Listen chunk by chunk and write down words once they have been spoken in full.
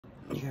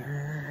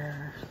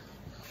Yeah.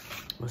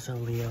 What's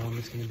up, Leo?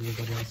 It's gonna be a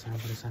good sign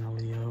for the sign of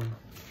Leo.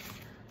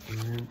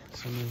 Alright,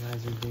 some of you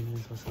guys are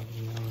vegan. What's up,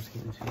 Leo? Let's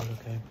get into it,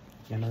 okay?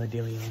 Yeah, another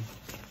dealio.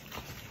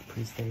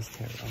 Priestess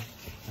Tarot.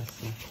 Let's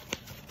see.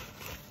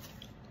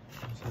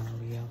 What's up,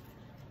 Leo?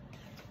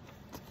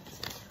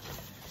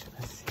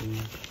 Let's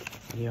see.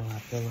 Leo, I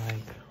feel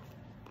like,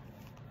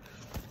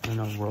 I don't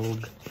know,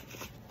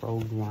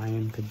 rogue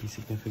lion could be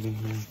significant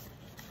here.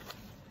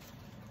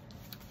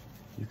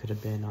 You could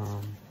have been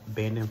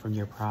abandoned from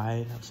your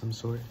pride of some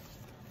sort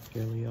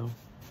here, Leo.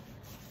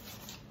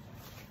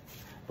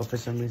 But for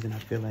some reason, I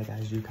feel like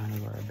as you kind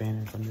of are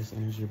abandoned from this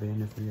energy,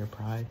 abandoned from your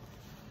pride,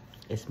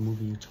 it's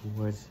moving you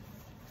towards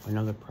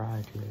another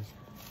pride here,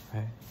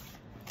 right?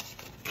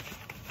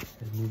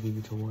 It's moving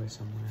you towards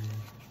somewhere.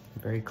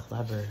 Very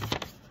clever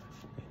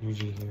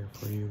energy here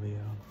for you, Leo.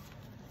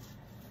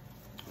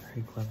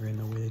 Very clever in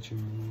the way that you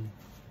move,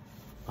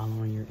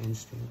 following your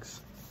instincts,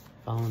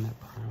 following that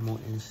primal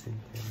instinct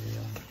here,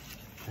 Leo.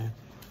 Okay?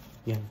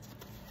 Yeah,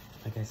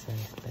 like I said,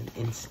 that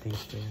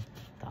instinct there.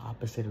 The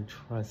opposite of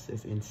trust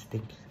is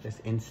instinct.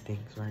 It's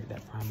instincts, right?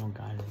 That primal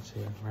guidance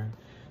here, right?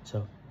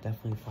 So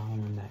definitely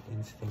following that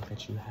instinct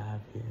that you have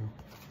here,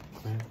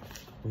 right?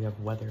 We have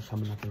weather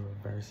coming up in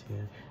reverse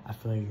here. I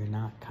feel like you're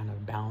not kind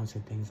of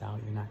balancing things out.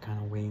 You're not kind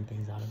of weighing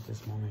things out at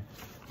this moment.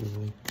 You're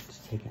really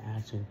just taking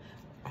action,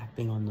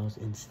 acting on those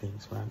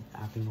instincts, right?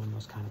 Acting on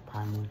those kind of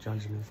primal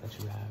judgments that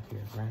you have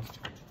here, right?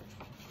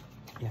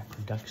 Yeah,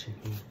 production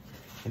here.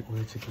 In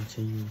order to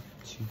continue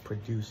to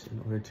produce,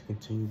 in order to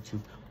continue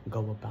to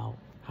go about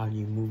how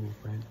you move,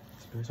 right?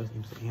 Spiritual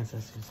teams, the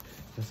ancestors,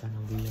 the sign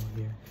of Leo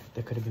here.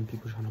 There could have been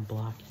people trying to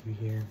block you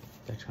here.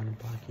 They're trying to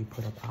block you,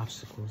 put up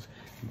obstacles,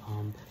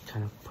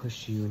 trying to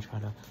push you and try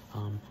to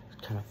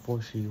kind of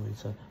force you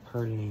into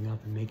hurrying up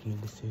and making a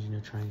decision or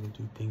trying to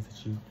do things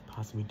that you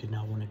possibly did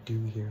not want to do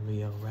here,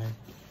 Leo, right?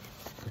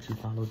 But you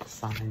followed the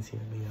signs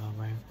here, Leo,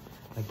 right?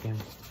 Again,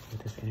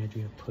 with this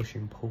energy of push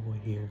and pull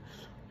here,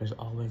 there's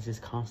always this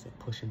constant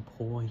push and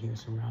pull here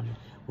surrounded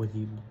with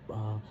you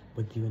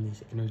and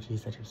these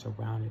energies that you're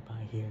surrounded by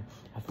here.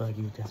 I feel like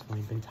you've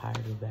definitely been tired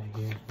of that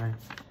here, right?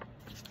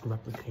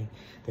 Replicate.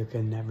 There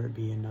can never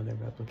be another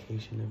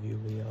replication of you,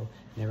 Leo.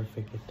 Never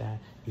forget that.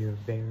 You're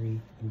very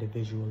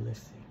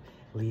individualistic.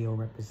 Leo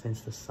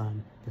represents the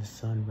sun. The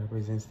sun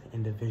represents the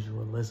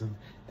individualism.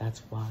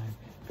 That's why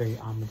very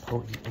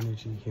omnipotent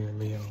energy here,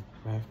 Leo,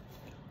 right?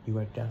 You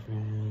are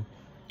definitely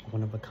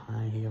one of a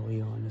kind here,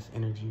 Leo, in this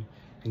energy.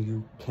 And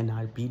you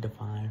cannot be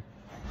defined.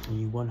 And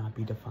you will not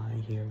be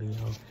defined here,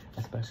 Leo.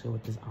 Especially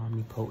with this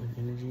omnipotent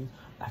energy.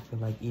 I feel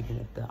like even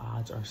if the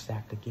odds are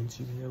stacked against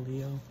you here,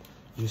 Leo,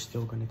 you're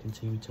still going to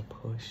continue to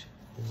push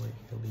forward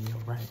here, Leo,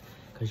 right?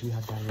 Because you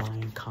have that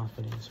lion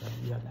confidence, right?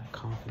 You have that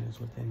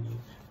confidence within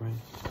you,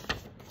 right?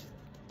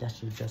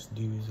 That's your just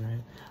dues,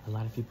 right? A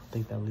lot of people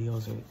think that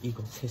Leos are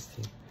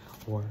egotistic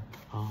or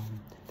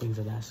things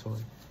of that sort.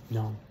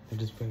 No, they're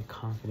just very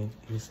confident.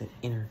 And it's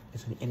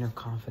an inner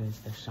confidence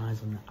that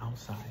shines on the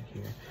outside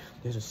here.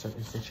 There's a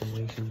certain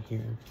situation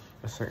here,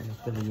 a certain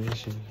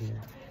affiliation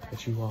here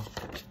that you all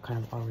kind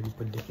of already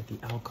predicted the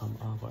outcome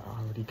of or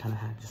already kind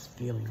of had this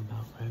feeling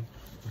about, right?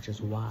 Which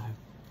is why,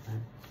 right?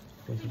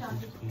 Thank you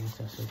for your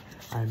ancestors.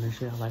 Alright, make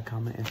sure y'all like,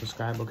 comment, and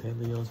subscribe, okay,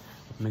 Leos?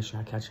 Make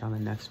sure I catch you on the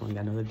next one.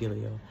 Y'all know the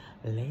dealio.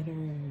 Later.